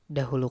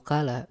Dahulu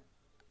kala,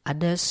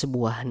 ada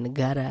sebuah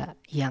negara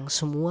yang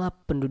semua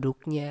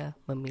penduduknya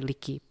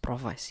memiliki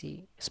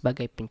profesi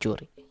sebagai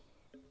pencuri.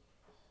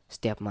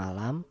 Setiap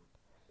malam,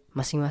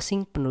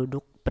 masing-masing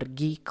penduduk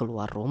pergi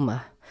keluar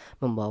rumah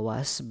membawa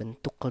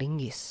sebentuk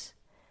linggis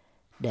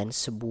dan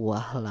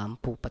sebuah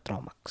lampu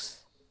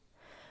petromax,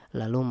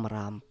 lalu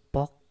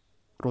merampok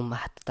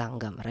rumah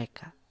tetangga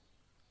mereka.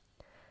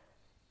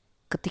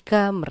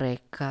 Ketika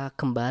mereka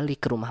kembali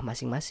ke rumah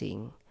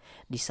masing-masing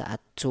di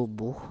saat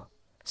subuh,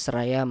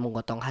 seraya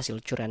menggotong hasil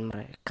curian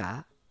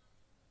mereka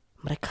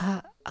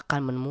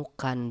akan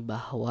menemukan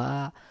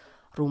bahwa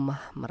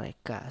rumah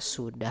mereka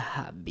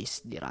sudah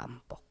habis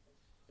dirampok.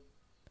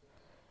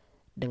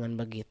 Dengan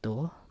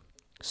begitu,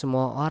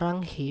 semua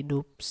orang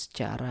hidup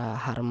secara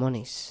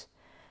harmonis.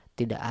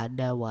 Tidak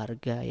ada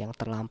warga yang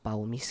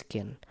terlampau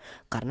miskin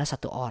karena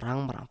satu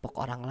orang merampok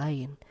orang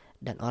lain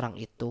dan orang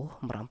itu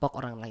merampok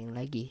orang lain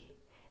lagi.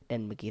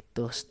 Dan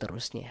begitu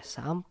seterusnya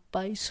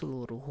sampai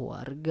seluruh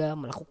warga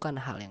melakukan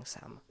hal yang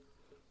sama.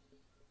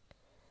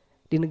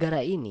 Di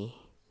negara ini,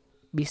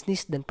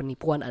 bisnis dan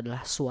penipuan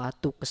adalah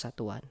suatu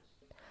kesatuan.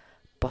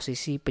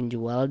 Posisi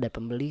penjual dan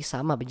pembeli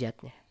sama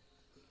bejatnya.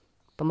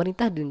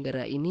 Pemerintah di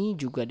negara ini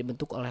juga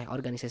dibentuk oleh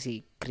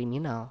organisasi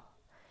kriminal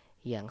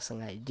yang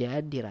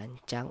sengaja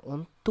dirancang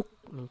untuk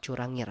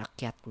mencurangi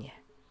rakyatnya.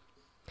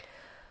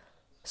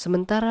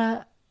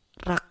 Sementara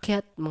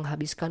rakyat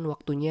menghabiskan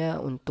waktunya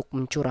untuk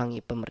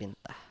mencurangi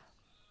pemerintah,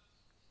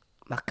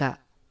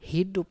 maka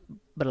hidup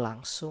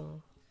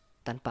berlangsung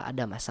tanpa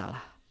ada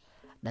masalah.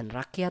 Dan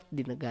rakyat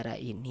di negara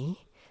ini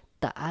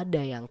tak ada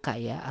yang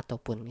kaya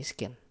ataupun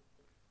miskin.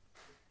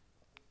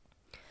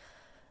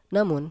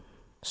 Namun,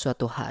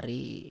 suatu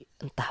hari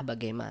entah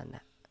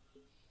bagaimana,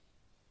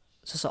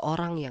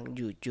 seseorang yang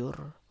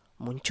jujur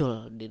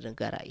muncul di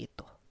negara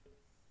itu.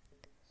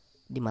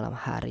 Di malam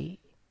hari,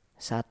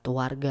 saat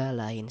warga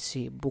lain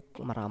sibuk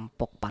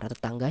merampok para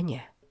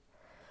tetangganya,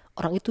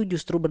 orang itu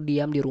justru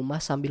berdiam di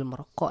rumah sambil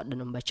merokok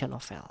dan membaca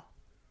novel.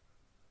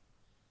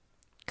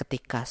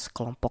 Ketika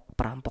sekelompok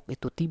perampok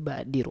itu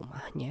tiba di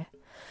rumahnya,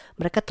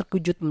 mereka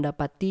terkejut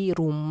mendapati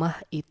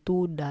rumah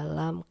itu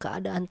dalam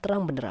keadaan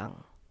terang benderang.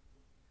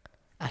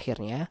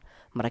 Akhirnya,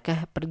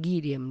 mereka pergi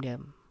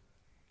diam-diam.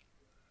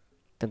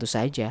 Tentu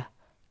saja,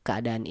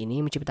 keadaan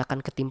ini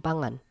menciptakan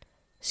ketimpangan.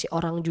 Si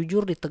orang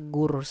jujur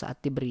ditegur saat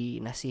diberi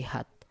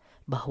nasihat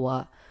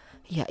bahwa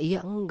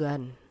ia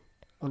enggan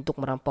untuk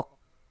merampok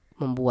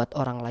membuat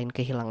orang lain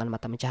kehilangan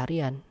mata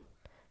pencaharian.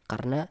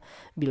 Karena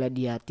bila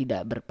dia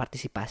tidak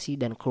berpartisipasi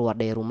dan keluar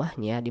dari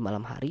rumahnya di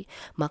malam hari,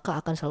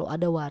 maka akan selalu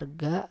ada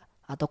warga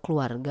atau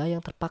keluarga yang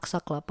terpaksa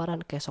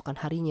kelaparan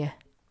keesokan harinya.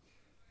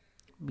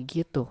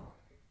 Begitu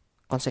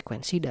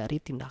konsekuensi dari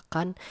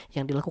tindakan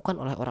yang dilakukan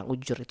oleh orang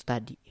jujur itu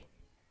tadi.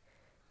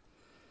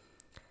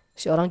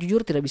 Si orang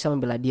jujur tidak bisa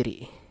membela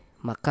diri,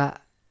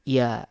 maka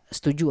ia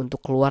setuju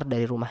untuk keluar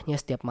dari rumahnya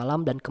setiap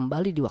malam dan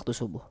kembali di waktu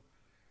subuh.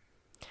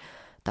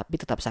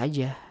 Tapi tetap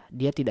saja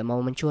dia tidak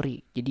mau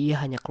mencuri, jadi ia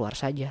hanya keluar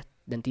saja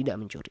dan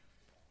tidak mencuri.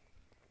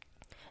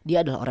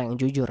 Dia adalah orang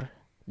yang jujur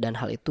dan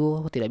hal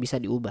itu tidak bisa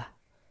diubah.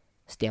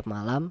 Setiap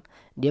malam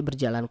dia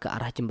berjalan ke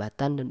arah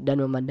jembatan dan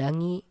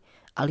memandangi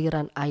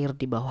aliran air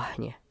di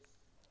bawahnya.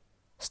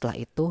 Setelah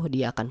itu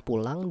dia akan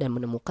pulang dan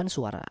menemukan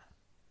suara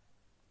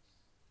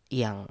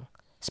yang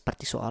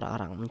seperti suara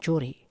orang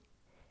mencuri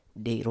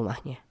di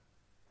rumahnya.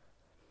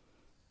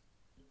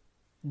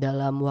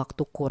 Dalam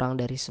waktu kurang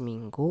dari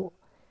seminggu,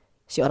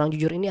 si orang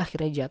jujur ini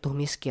akhirnya jatuh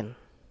miskin.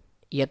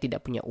 Ia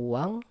tidak punya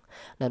uang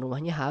dan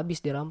rumahnya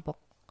habis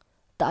dirampok.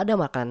 Tak ada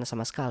makanan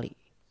sama sekali.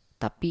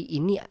 Tapi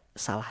ini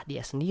salah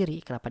dia sendiri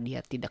kenapa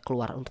dia tidak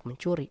keluar untuk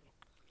mencuri.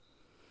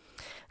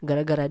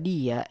 Gara-gara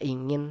dia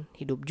ingin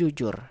hidup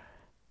jujur.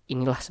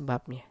 Inilah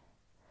sebabnya.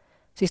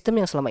 Sistem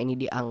yang selama ini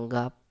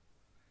dianggap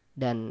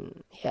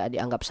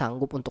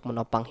sanggup untuk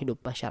menopang hidup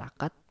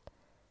masyarakat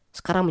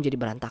sekarang menjadi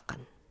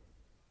berantakan.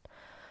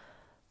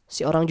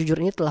 Si orang jujur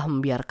ini telah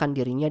membiarkan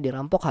dirinya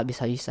dirampok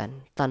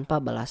habis-habisan tanpa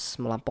balas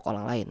melampok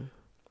orang lain.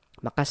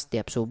 Maka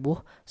setiap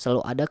subuh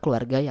selalu ada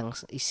keluarga yang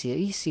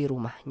isi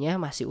rumahnya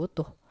masih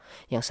utuh,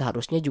 yang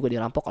seharusnya juga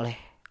dirampok oleh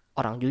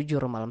orang jujur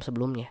malam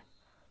sebelumnya.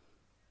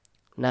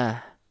 Nah,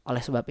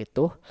 oleh sebab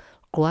itu,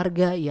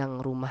 keluarga yang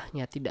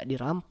rumahnya tidak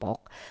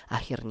dirampok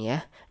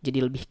akhirnya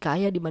jadi lebih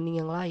kaya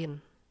dibanding yang lain.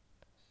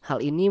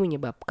 Hal ini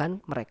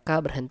menyebabkan mereka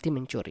berhenti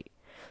mencuri.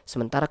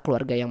 Sementara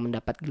keluarga yang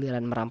mendapat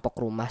giliran merampok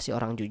rumah si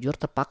orang jujur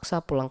terpaksa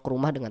pulang ke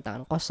rumah dengan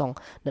tangan kosong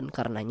dan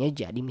karenanya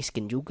jadi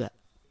miskin juga.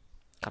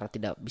 Karena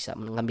tidak bisa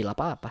mengambil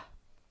apa-apa.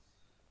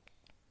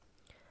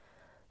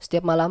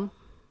 Setiap malam,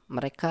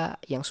 mereka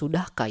yang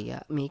sudah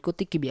kaya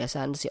mengikuti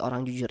kebiasaan si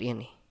orang jujur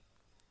ini.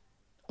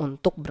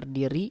 Untuk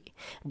berdiri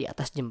di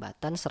atas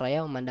jembatan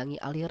seraya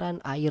memandangi aliran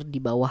air di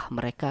bawah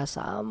mereka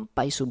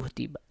sampai subuh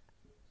tiba.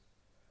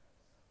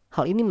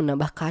 Hal ini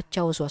menambah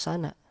kacau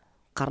suasana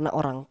karena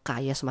orang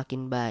kaya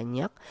semakin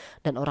banyak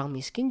dan orang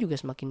miskin juga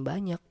semakin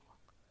banyak.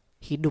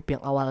 Hidup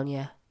yang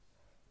awalnya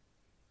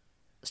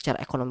secara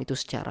ekonomi itu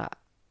secara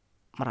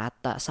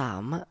merata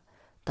sama,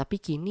 tapi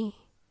kini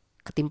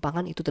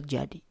ketimpangan itu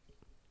terjadi.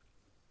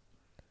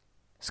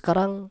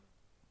 Sekarang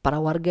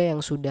para warga yang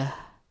sudah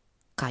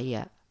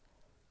kaya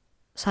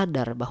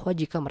sadar bahwa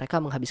jika mereka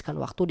menghabiskan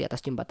waktu di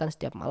atas jembatan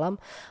setiap malam,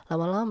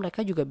 lama-lama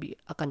mereka juga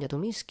akan jatuh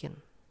miskin.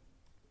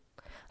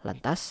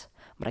 Lantas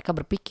mereka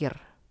berpikir,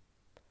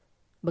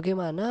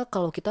 bagaimana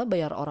kalau kita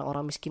bayar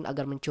orang-orang miskin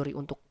agar mencuri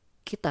untuk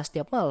kita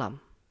setiap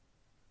malam?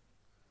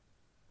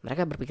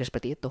 Mereka berpikir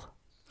seperti itu.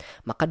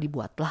 Maka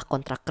dibuatlah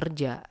kontrak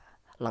kerja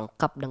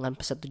lengkap dengan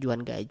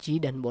persetujuan gaji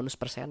dan bonus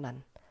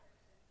persenan.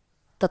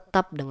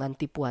 Tetap dengan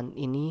tipuan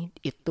ini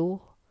itu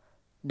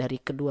dari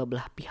kedua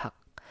belah pihak.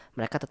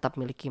 Mereka tetap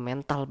memiliki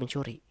mental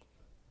pencuri.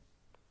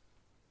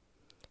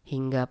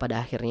 Hingga pada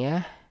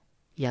akhirnya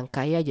yang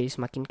kaya jadi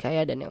semakin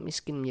kaya dan yang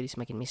miskin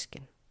menjadi semakin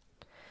miskin.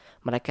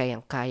 Mereka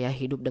yang kaya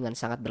hidup dengan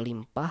sangat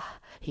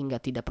berlimpah hingga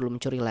tidak perlu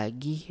mencuri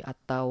lagi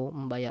atau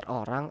membayar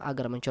orang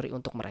agar mencuri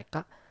untuk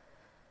mereka.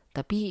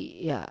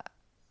 Tapi ya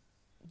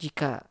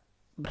jika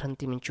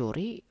berhenti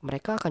mencuri,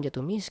 mereka akan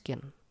jatuh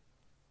miskin.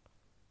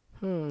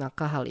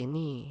 Maka hal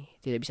ini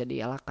tidak bisa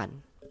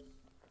dielakkan.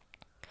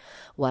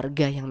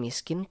 Warga yang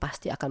miskin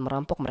pasti akan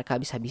merampok mereka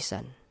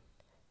habis-habisan.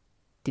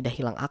 Tidak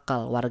hilang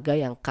akal warga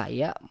yang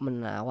kaya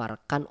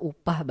menawarkan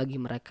upah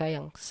bagi mereka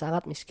yang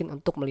sangat miskin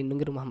untuk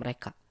melindungi rumah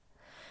mereka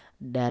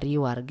dari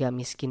warga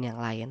miskin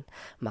yang lain.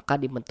 Maka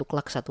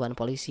dibentuklah kesatuan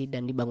polisi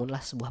dan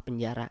dibangunlah sebuah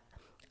penjara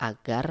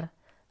agar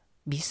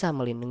bisa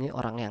melindungi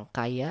orang yang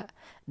kaya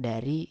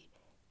dari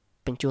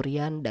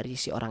pencurian dari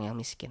si orang yang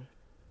miskin.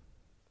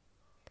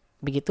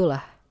 Begitulah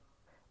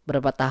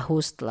beberapa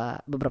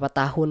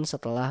tahun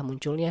setelah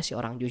munculnya si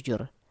orang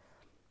jujur,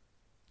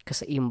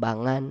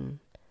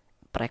 keseimbangan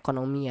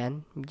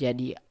perekonomian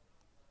jadi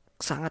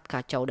sangat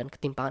kacau dan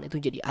ketimpangan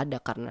itu jadi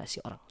ada karena si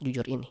orang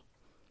jujur ini.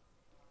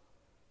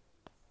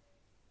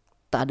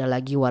 Tak ada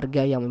lagi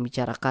warga yang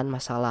membicarakan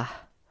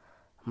masalah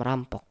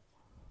merampok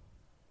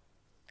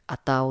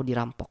atau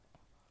dirampok.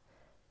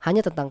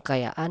 Hanya tentang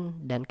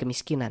kekayaan dan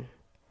kemiskinan.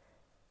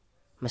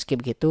 Meski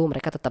begitu,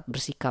 mereka tetap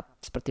bersikap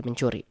seperti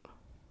pencuri.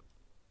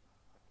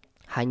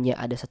 Hanya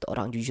ada satu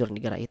orang jujur di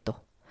negara itu.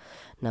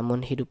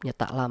 Namun hidupnya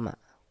tak lama,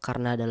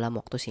 karena dalam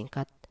waktu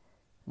singkat,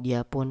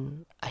 dia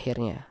pun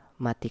akhirnya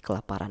mati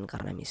kelaparan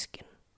karena miskin.